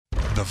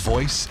The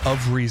voice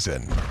of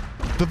reason.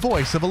 The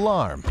voice of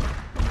alarm.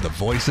 The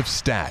voice of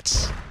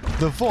stats.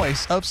 The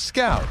voice of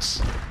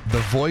scouts. The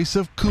voice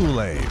of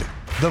Kool-Aid.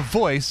 The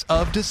voice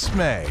of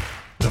dismay.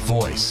 The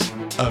voice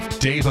of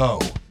Dave-O.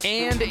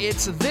 And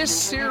it's this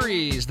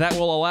series that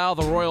will allow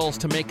the Royals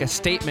to make a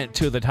statement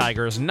to the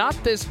Tigers. Not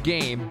this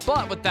game,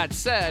 but with that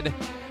said,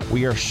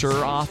 we are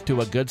sure off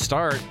to a good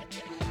start.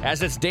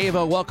 As it's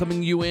Dave-O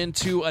welcoming you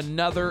into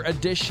another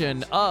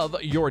edition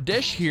of Your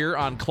Dish here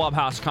on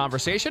Clubhouse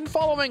Conversation,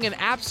 following an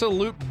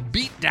absolute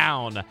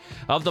beatdown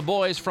of the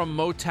boys from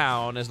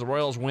Motown as the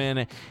Royals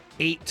win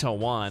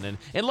 8-1.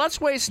 And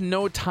let's waste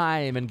no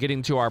time in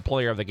getting to our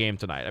player of the game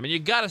tonight. I mean, you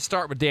got to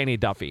start with Danny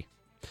Duffy.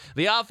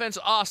 The offense,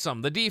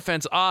 awesome. The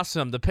defense,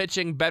 awesome. The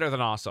pitching, better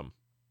than awesome.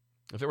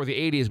 If it were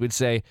the 80s, we'd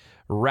say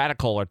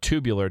radical or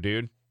tubular,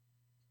 dude.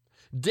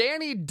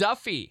 Danny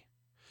Duffy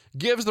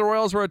gives the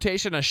Royals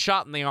rotation a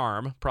shot in the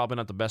arm. Probably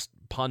not the best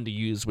pun to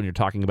use when you're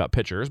talking about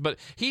pitchers, but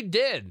he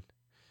did.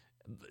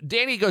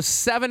 Danny goes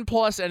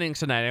 7+ innings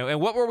tonight.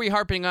 And what were we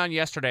harping on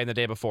yesterday and the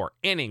day before?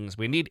 Innings.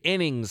 We need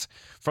innings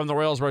from the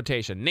Royals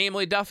rotation,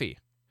 namely Duffy,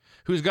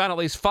 who's gone at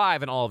least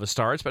 5 in all of his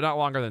starts, but not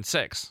longer than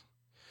 6.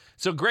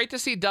 So great to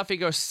see Duffy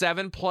go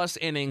 7+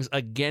 innings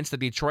against the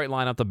Detroit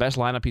lineup, the best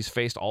lineup he's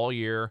faced all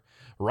year.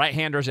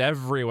 Right-handers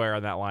everywhere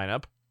in that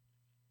lineup.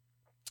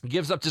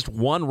 Gives up just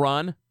 1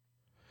 run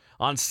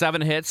on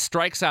 7 hits,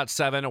 strikes out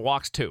 7, and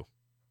walks 2.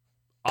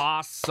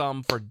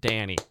 Awesome for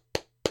Danny.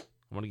 I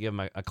want to give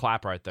him a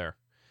clap right there.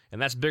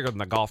 And that's bigger than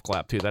the golf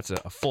clap, too. That's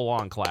a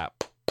full-on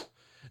clap.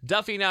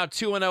 Duffy now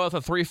 2-0 with a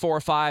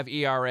 3.45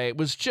 ERA. It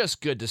was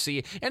just good to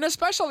see. And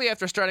especially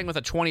after starting with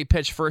a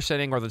 20-pitch first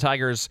inning where the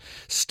Tigers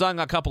stung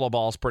a couple of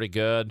balls pretty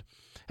good.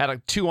 Had a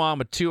 2-on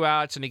with 2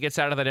 outs, and he gets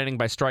out of that inning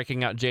by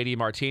striking out J.D.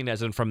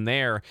 Martinez. And from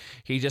there,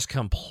 he just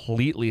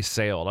completely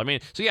sailed. I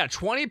mean, so yeah,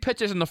 20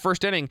 pitches in the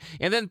first inning,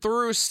 and then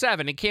threw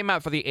 7. He came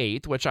out for the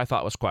 8th, which I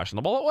thought was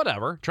questionable. But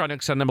whatever. Trying to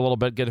extend him a little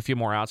bit, get a few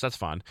more outs. That's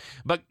fun.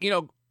 But, you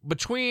know,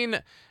 between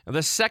the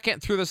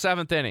 2nd through the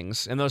 7th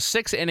innings, in those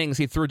 6 innings,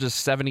 he threw just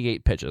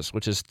 78 pitches,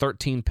 which is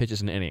 13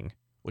 pitches an inning,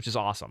 which is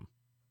awesome.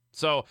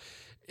 So,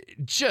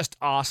 just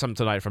awesome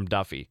tonight from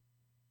Duffy.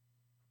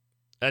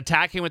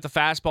 Attacking with the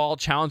fastball,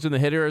 challenging the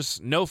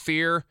hitters, no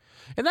fear.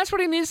 And that's what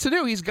he needs to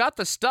do. He's got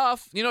the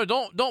stuff. You know,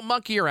 don't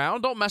monkey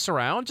around, don't mess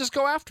around, just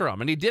go after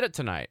him. And he did it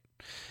tonight.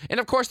 And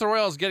of course, the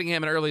Royals getting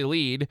him an early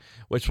lead,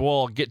 which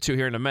we'll get to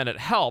here in a minute,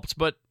 helped,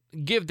 but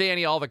give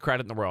Danny all the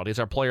credit in the world. He's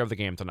our player of the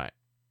game tonight.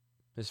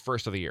 His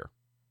first of the year.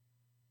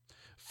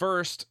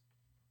 First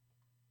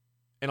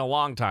in a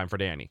long time for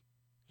Danny.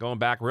 Going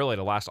back really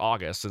to last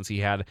August since he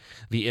had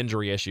the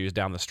injury issues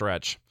down the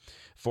stretch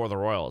for the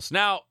Royals.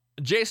 Now,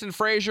 Jason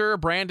Frazier,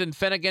 Brandon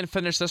Finnegan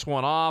finished this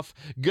one off.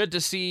 Good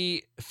to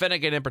see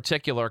Finnegan in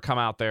particular come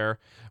out there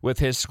with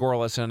his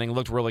scoreless inning.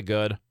 Looked really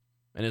good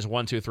in his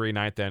 1-2-3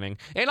 9th inning.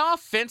 And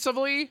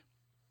offensively,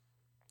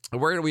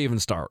 where do we even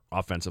start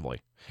offensively?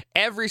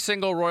 Every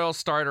single Royals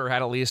starter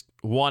had at least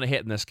 1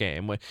 hit in this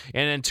game.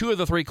 And in 2 of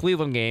the 3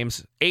 Cleveland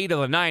games, 8 of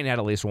the 9 had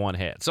at least 1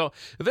 hit. So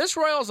this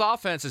Royals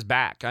offense is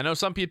back. I know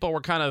some people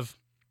were kind of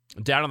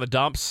down in the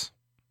dumps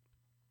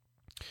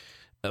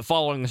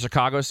following the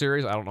Chicago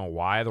series. I don't know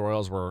why. The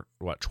Royals were,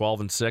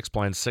 12-6,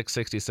 playing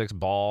 .666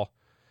 ball.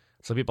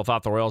 Some people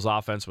thought the Royals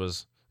offense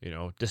was,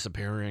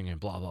 disappearing and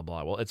blah, blah,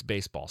 blah. Well, it's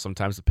baseball.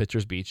 Sometimes the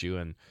pitchers beat you,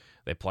 and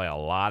they play a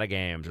lot of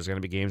games. There's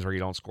going to be games where you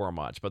don't score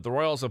much. But the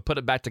Royals have put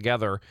it back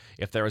together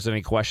if there was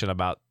any question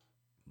about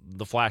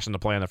the flash in the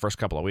pan in the first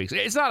couple of weeks.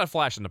 It's not a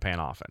flash in the pan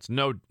offense.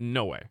 No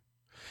way.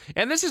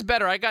 And this is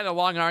better. I got in a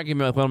long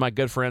argument with one of my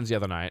good friends the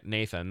other night,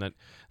 Nathan, that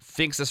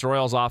thinks this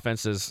Royals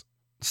offense is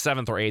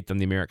 7th or 8th in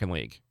the American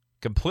League.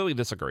 Completely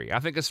disagree. I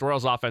think this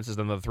Royals offense is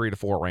in the 3 to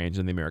 4 range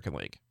in the American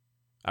League.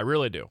 I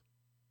really do.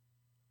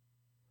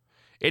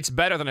 It's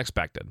better than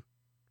expected.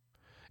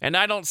 And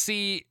I don't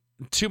see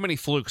too many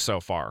flukes so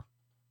far.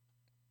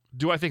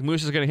 Do I think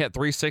Moose is going to hit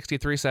 360,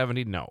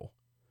 370? No.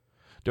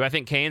 Do I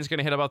think Kane's going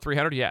to hit about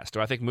 300? Yes. Do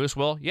I think Moose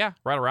will? Yeah,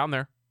 right around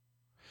there.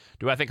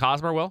 Do I think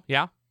Hosmer will?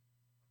 Yeah.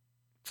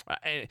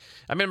 I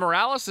mean,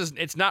 Morales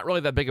it's not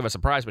really that big of a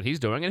surprise what he's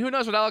doing, and who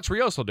knows what Alex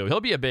Rios will do.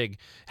 He'll be a big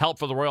help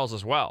for the Royals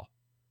as well.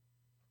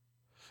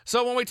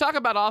 So when we talk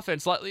about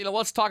offense,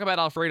 let's talk about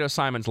Alfredo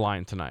Simon's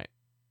line tonight.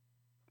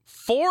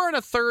 4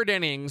 1/3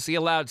 innings, he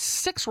allowed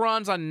 6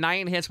 runs on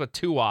 9 hits with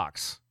 2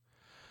 walks.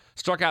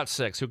 Struck out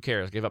 6, who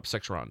cares? Gave up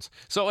 6 runs.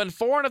 So in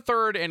 4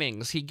 1/3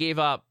 innings, he gave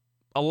up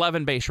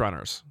 11 base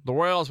runners. The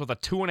Royals with a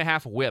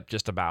 2.5 whip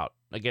just about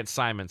against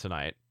Simon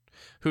tonight.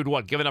 Who'd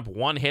given up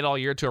 1 hit all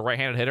year to a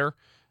right-handed hitter?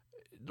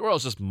 The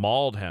Royals just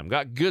mauled him.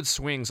 Got good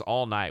swings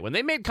all night. When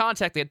they made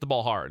contact, they hit the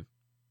ball hard.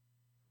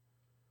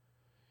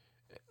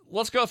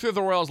 Let's go through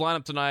the Royals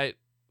lineup tonight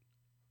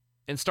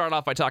and start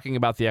off by talking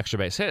about the extra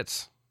base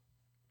hits.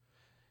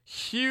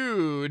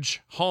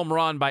 Huge home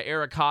run by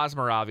Eric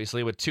Hosmer,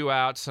 obviously, with 2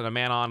 outs and a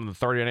man on in the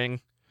 3rd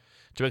inning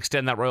to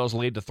extend that Royals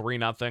lead to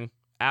 3-0.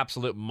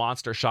 Absolute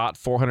monster shot,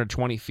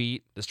 420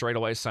 feet to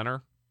straightaway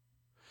center.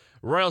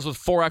 Royals with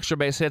 4 extra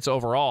base hits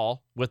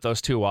overall with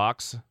those 2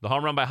 walks. The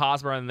home run by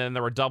Hosmer, and then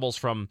there were doubles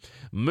from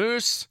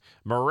Moose,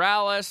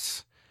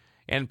 Morales,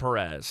 and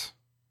Perez.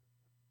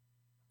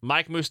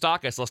 Mike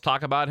Moustakas, let's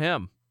talk about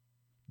him.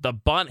 The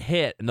bunt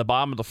hit in the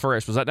bottom of the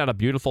first, was that not a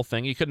beautiful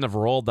thing? You couldn't have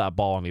rolled that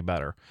ball any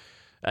better.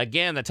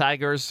 Again, the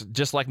Tigers,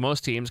 just like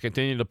most teams,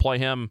 continue to play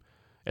him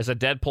as a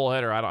dead pull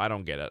hitter. I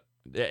don't get it.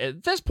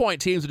 At this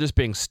point, teams are just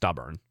being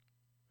stubborn.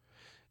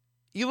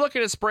 You look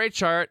at his spray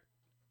chart,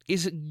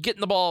 he's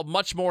getting the ball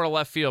much more to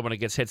left field when it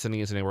gets hits than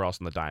he is anywhere else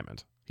in the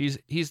diamond.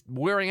 He's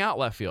wearing out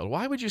left field.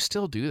 Why would you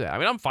still do that? I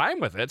mean, I'm fine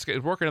with it.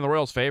 It's working in the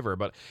Royals' favor,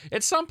 but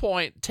at some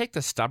point, take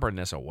the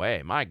stubbornness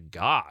away. My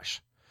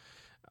gosh.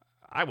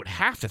 I would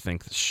have to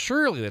think that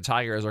surely the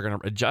Tigers are going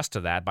to adjust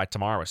to that by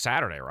tomorrow or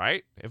Saturday,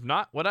 right? If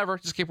not, whatever,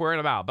 just keep wearing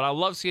them out. But I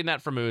love seeing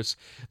that from Moose.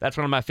 That's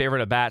one of my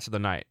favorite at-bats of the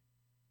night.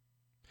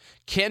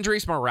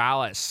 Kendrys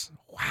Morales.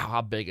 Wow,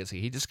 how big is he?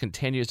 He just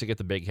continues to get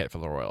the big hit for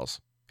the Royals.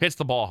 Hits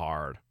the ball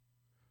hard.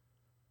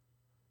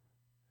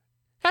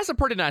 Has a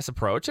pretty nice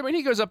approach. I mean,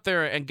 he goes up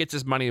there and gets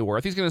his money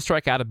worth. He's going to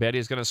strike out a bit.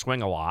 He's going to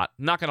swing a lot.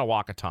 Not going to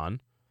walk a ton.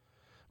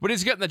 But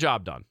he's getting the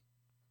job done.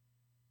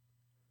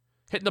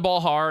 Hitting the ball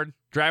hard,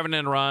 driving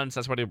in runs.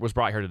 That's what he was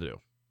brought here to do.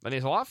 And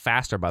he's a lot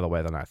faster, by the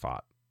way, than I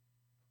thought.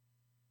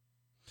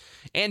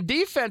 And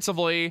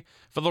defensively,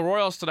 for the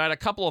Royals tonight, a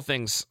couple of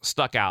things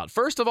stuck out.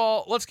 First of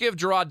all, let's give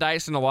Jarrod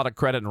Dyson a lot of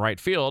credit in right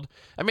field.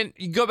 I mean,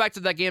 you go back to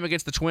that game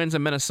against the Twins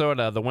in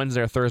Minnesota, the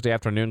Wednesday or Thursday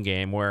afternoon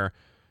game, where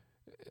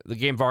the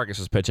game Vargas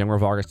was pitching, where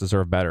Vargas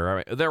deserved better. I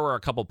mean, there were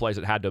a couple of plays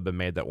that had to have been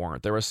made that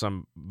weren't. There was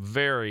some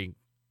very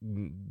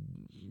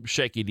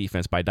shaky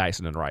defense by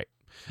Dyson in right.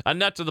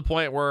 Enough to the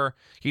point where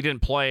he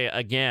didn't play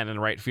again in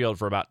right field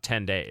for about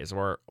 10 days,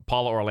 where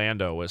Paulo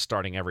Orlando was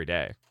starting every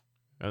day.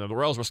 And the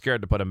Royals were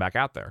scared to put him back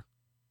out there.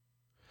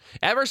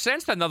 Ever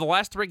since then, though, the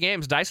last 3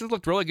 games, Dyson's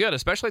looked really good,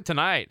 especially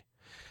tonight.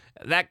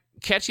 That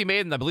catch he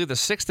made in, I believe, the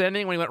 6th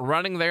inning when he went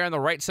running there in the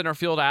right center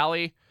field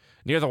alley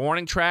near the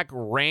warning track,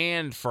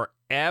 ran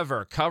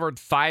forever, covered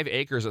 5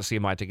 acres, it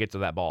seemed like, to get to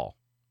that ball.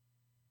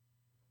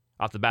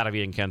 Off the bat of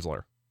Ian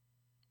Kinsler.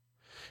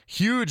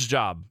 Huge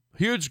job.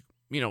 Huge.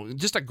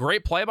 Just a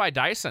great play by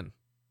Dyson.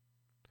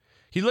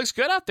 He looks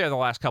good out there the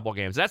last couple of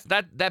games.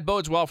 That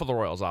bodes well for the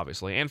Royals,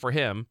 obviously, and for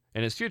him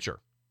in his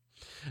future.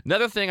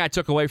 Another thing I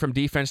took away from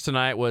defense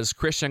tonight was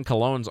Christian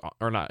Colon's,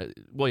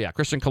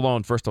 Christian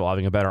Colon, first of all,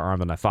 having a better arm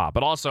than I thought,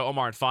 but also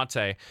Omar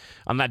Infante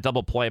on that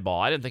double play ball.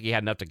 I didn't think he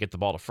had enough to get the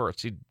ball to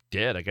first. He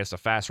did against a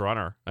fast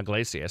runner,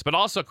 Iglesias, but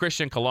also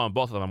Christian Colon,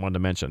 both of them I wanted to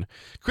mention.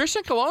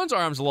 Christian Colon's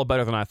arm's a little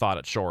better than I thought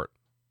at short.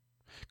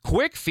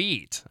 Quick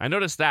feet. I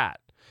noticed that.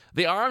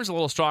 The arm's a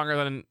little stronger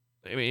than,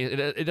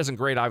 it isn't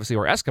great, obviously,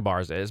 where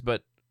Escobar's is,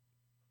 but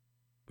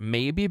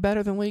maybe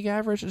better than league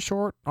average at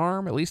short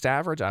arm, at least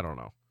average. I don't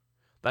know.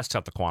 That's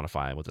tough to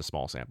quantify with a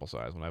small sample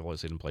size when I've only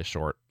seen him play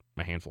short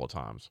a handful of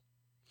times.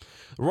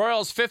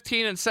 Royals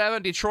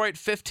 15-7, Detroit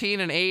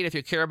 15-8. If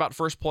you care about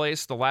first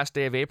place, the last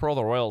day of April,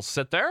 the Royals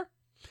sit there.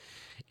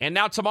 And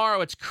now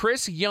tomorrow, it's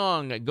Chris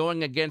Young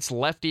going against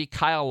lefty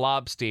Kyle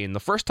Lobstein. The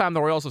first time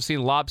the Royals have seen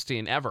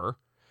Lobstein ever.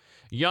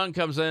 Young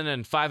comes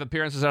in 5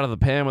 appearances out of the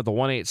pen with the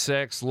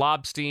 1.86.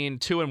 Lobstein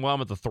 2-1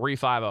 with the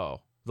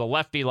 3.50. The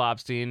lefty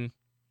Lobstein.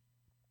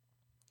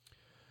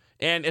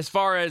 And as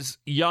far as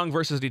Young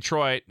versus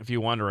Detroit, if you're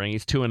wondering,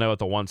 he's 2-0 at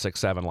the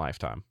 1.67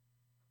 lifetime.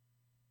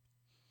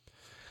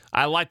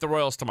 I like the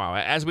Royals tomorrow.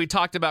 As we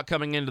talked about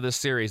coming into this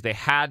series, they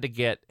had to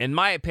get, in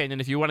my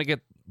opinion, if you want to get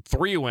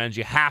 3 wins,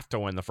 you have to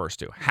win the first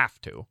 2. Have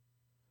to.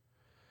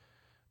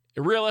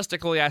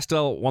 Realistically, I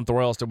still want the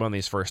Royals to win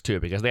these first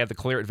 2 because they have the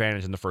clear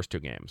advantage in the first 2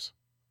 games.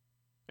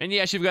 And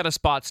yes, you've got a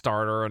spot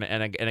starter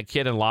and a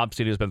kid in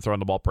Lobstein who's been throwing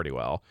the ball pretty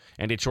well.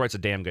 And Detroit's a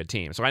damn good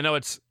team. So I know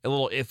it's a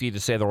little iffy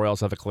to say the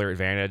Royals have a clear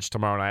advantage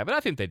tomorrow night, but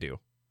I think they do.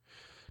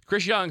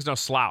 Chris Young's no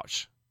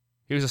slouch.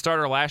 He was a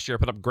starter last year,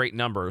 put up great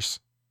numbers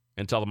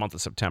until the month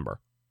of September,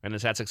 and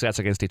has had success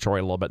against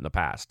Detroit a little bit in the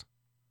past.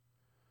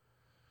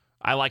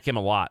 I like him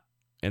a lot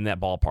in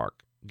that ballpark,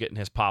 getting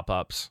his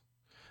pop-ups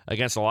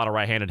against a lot of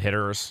right-handed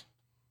hitters.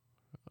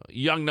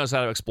 Young knows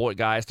how to exploit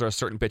guys. There are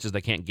certain pitches they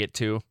can't get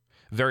to.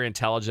 Very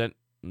intelligent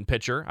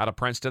pitcher out of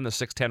Princeton, the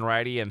 6'10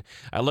 righty, and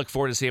I look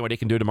forward to seeing what he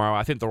can do tomorrow.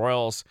 I think the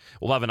Royals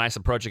will have a nice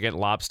approach against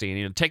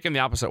Lobstein. Take him the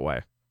opposite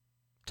way.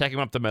 Take him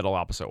up the middle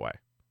opposite way.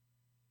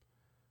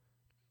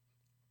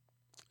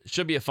 It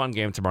should be a fun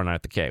game tomorrow night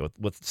at the K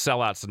with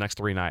sellouts the next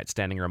 3 nights,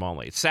 standing room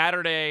only.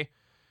 Saturday,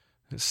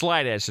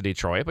 slight edge to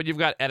Detroit, but you've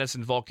got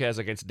Edinson Volquez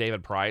against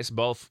David Price.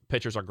 Both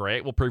pitchers are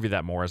great. We'll preview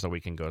that more as the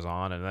weekend goes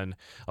on. And then,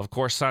 of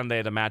course,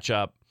 Sunday, the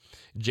matchup,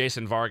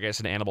 Jason Vargas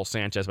and Anibal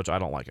Sanchez, which I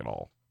don't like at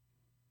all.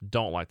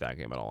 Don't like that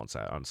game at all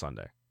on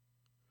Sunday.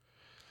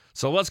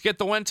 So let's get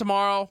the win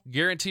tomorrow.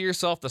 Guarantee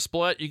yourself the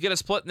split. You get a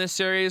split in this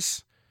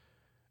series,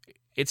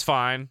 it's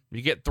fine.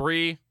 You get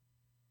 3,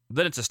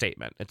 then it's a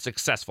statement. It's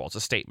successful. It's a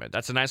statement.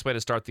 That's a nice way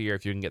to start the year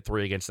if you can get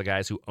 3 against the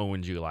guys who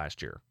owned you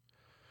last year.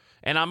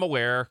 And I'm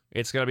aware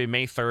it's going to be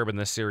May 3rd when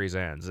this series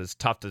ends. It's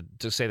tough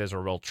to say there's a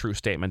real true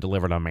statement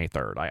delivered on May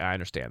 3rd. I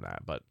understand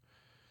that. But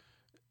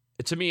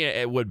to me,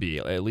 it would be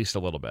at least a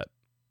little bit.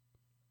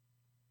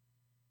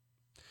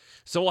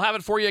 So we'll have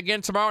it for you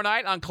again tomorrow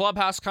night on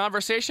Clubhouse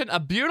Conversation. A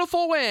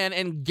beautiful win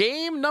in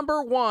game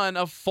number 1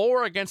 of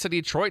 4 against the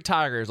Detroit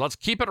Tigers. Let's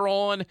keep it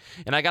rolling.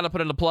 And I got to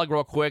put in a plug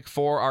real quick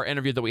for our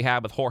interview that we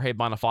had with Jorge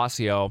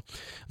Bonifacio,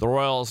 the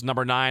Royals'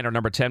 number 9 or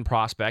number 10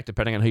 prospect,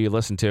 depending on who you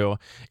listen to.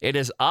 It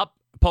is up,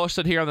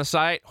 posted here on the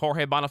site.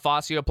 Jorge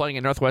Bonifacio playing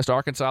in Northwest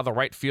Arkansas, the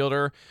right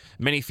fielder.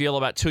 Many feel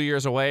about 2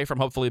 years away from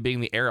hopefully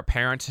being the heir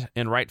apparent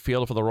in right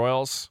field for the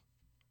Royals.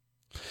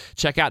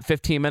 Check out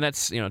 15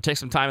 minutes. Take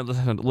some time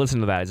and listen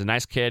to that. He's a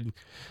nice kid.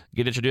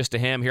 Get introduced to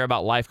him. Hear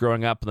about life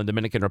growing up in the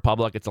Dominican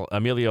Republic. It's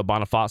Emilio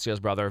Bonifacio's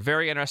brother.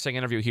 Very interesting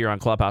interview here on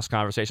Clubhouse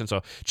Conversation.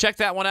 So check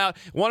that one out.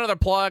 One other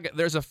plug.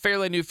 There's a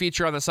fairly new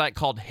feature on the site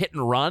called Hit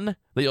and Run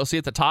that you'll see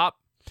at the top.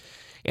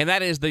 And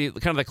that is the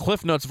kind of the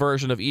Cliff Notes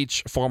version of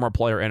each former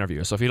player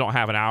interview. So if you don't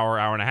have an hour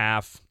and a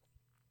half,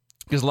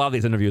 because a lot of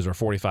these interviews are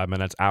 45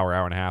 minutes, hour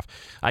and a half.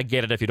 I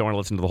get it if you don't want to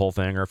listen to the whole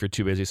thing or if you're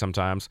too busy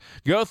sometimes.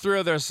 Go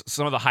through, there's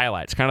some of the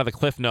highlights, kind of the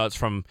Cliff Notes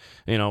from,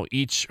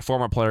 each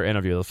former player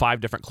interview, the 5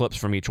 different clips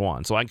from each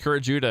one. So I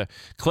encourage you to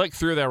click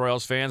through there,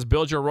 Royals fans,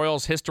 build your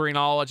Royals history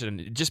knowledge,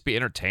 and just be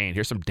entertained.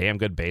 Here's some damn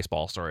good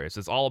baseball stories.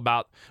 It's all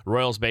about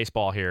Royals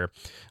baseball here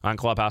on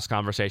Clubhouse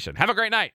Conversation. Have a great night.